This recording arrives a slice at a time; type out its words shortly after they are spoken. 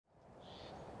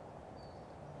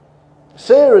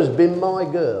Sarah's been my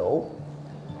girl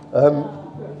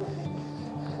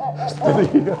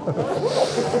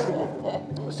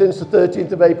since the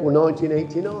 13th of April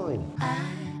 1989. I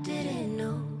didn't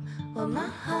know what my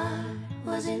heart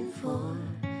was in for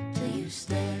till you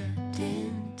stepped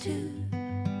into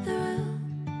the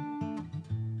room.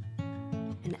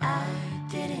 And I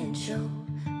didn't show,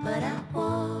 but I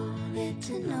wanted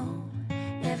to know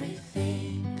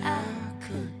everything I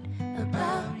could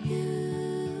about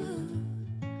you.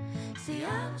 See,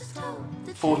 I was told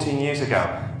that 14 years ago,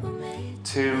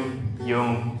 two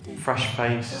young,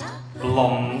 fresh-faced,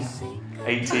 blonde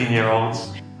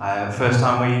 18-year-olds. First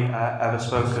time we ever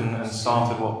spoke and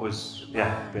started what was,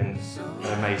 been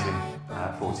an amazing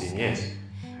 14 years.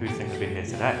 Who'd think we'd be here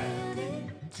today?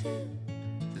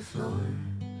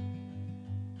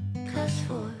 Cause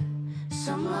for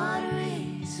some odd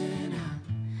reason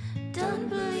I'm done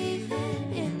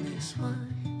believing in this one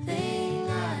thing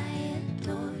I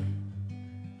adore.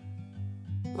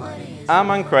 What is Our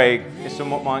man Craig is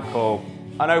somewhat might call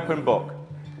an open book,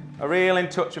 a real in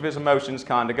touch with his emotions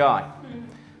kind of guy.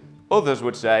 Others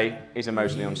would say he's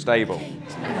emotionally unstable.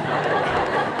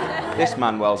 This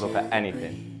man wells up at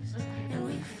anything.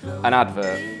 An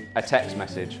advert, a text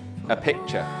message, a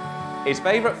picture. His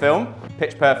favourite film,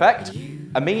 Pitch Perfect,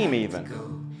 a meme even.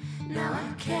 now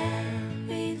I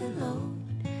carry the load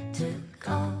to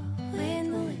call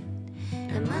in the wind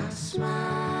and my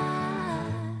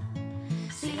smile.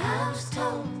 See, I was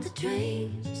told the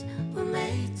dreams were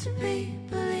made to be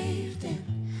believed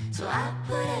in, so I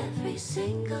put every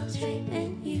single dream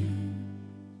in you.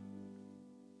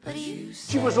 But you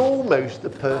She was almost the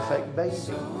perfect baby.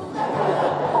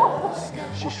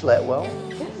 She slept well,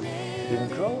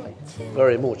 didn't cry,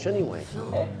 very much anyway,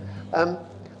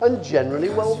 and generally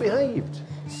well behaved.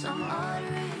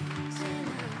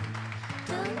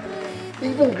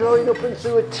 Even growing up into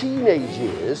her teenage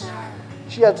years,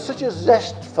 she had such a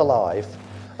zest for life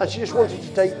and she just wanted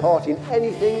to take part in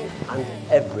anything and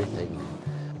everything.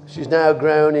 She's now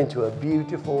grown into a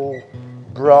beautiful,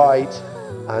 bright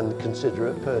and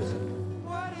considerate person.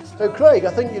 So Craig,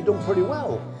 I think you've done pretty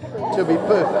well, to be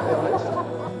perfectly honest.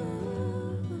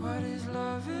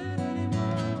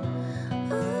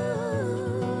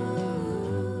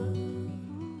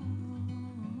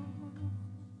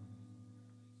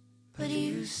 But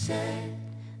you set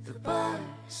the bar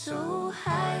so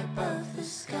high above the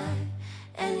sky,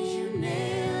 and you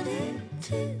nailed it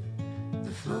to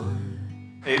the floor.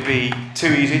 It'd be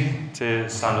too easy to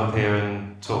stand up here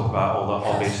and talk about all the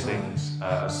obvious things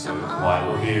as to why I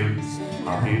love you,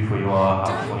 how beautiful you are,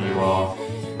 how funny you are.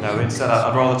 No, instead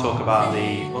I'd rather talk about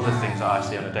the other things that I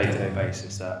see on a day-to-day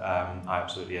basis that I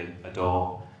absolutely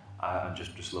adore and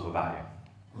just love about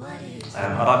you.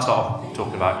 I'd like to start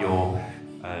talking about your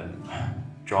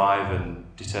drive and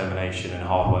determination and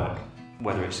hard work.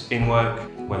 Whether it's in work,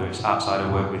 whether it's outside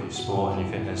of work with your sport and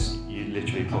your fitness, you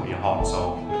literally put your heart and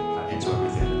soul into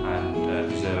everything and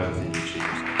deserve everything you achieve.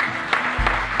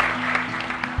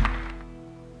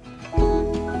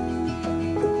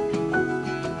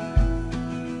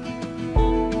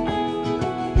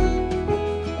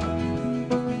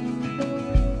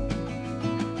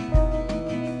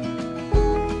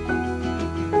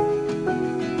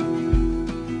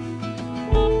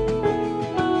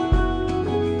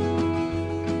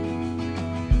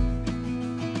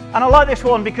 And I like this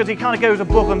one because he kind of goes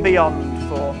above and beyond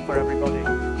for everybody.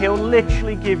 He'll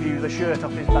literally give you the shirt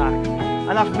off his back.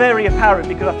 And that's very apparent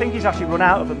because I think he's actually run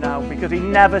out of them now because he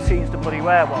never seems to bloody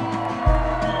wear one.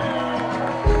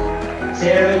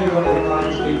 Sarah, you're one of the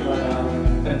finest people I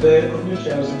know, and Bert couldn't have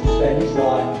chosen to spend his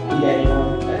life with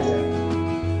anyone better.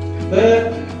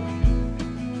 Bert,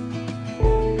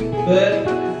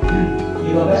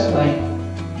 you're my best mate.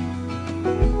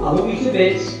 I love you to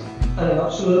bits, and I'm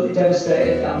absolutely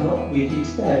devastated that I'm not with you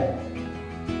today.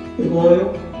 You're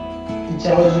loyal,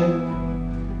 intelligent,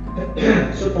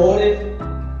 supportive,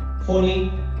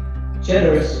 funny,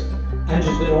 generous, and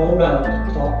just an all-round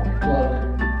top bloke.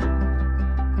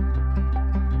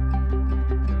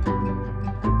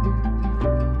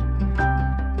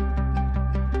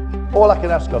 All I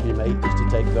can ask of you, mate, is to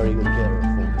take very good care of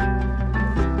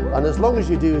them. And as long as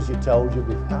you do as you're told, you'll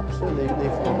be absolutely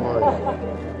fine.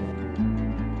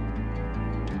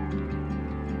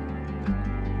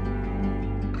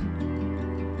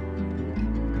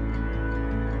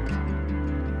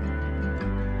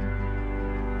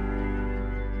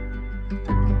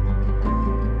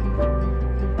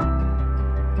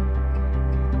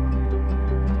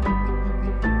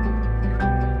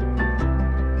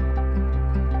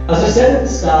 As I said at the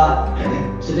start,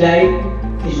 today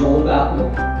is all about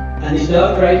love, and there's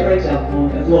no greater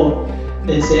example of love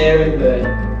and Sarah and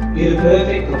Bert, you're the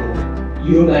perfect couple.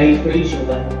 You were made for each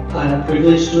other, and I'm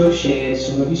privileged to have shared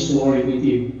some of your story with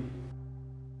you.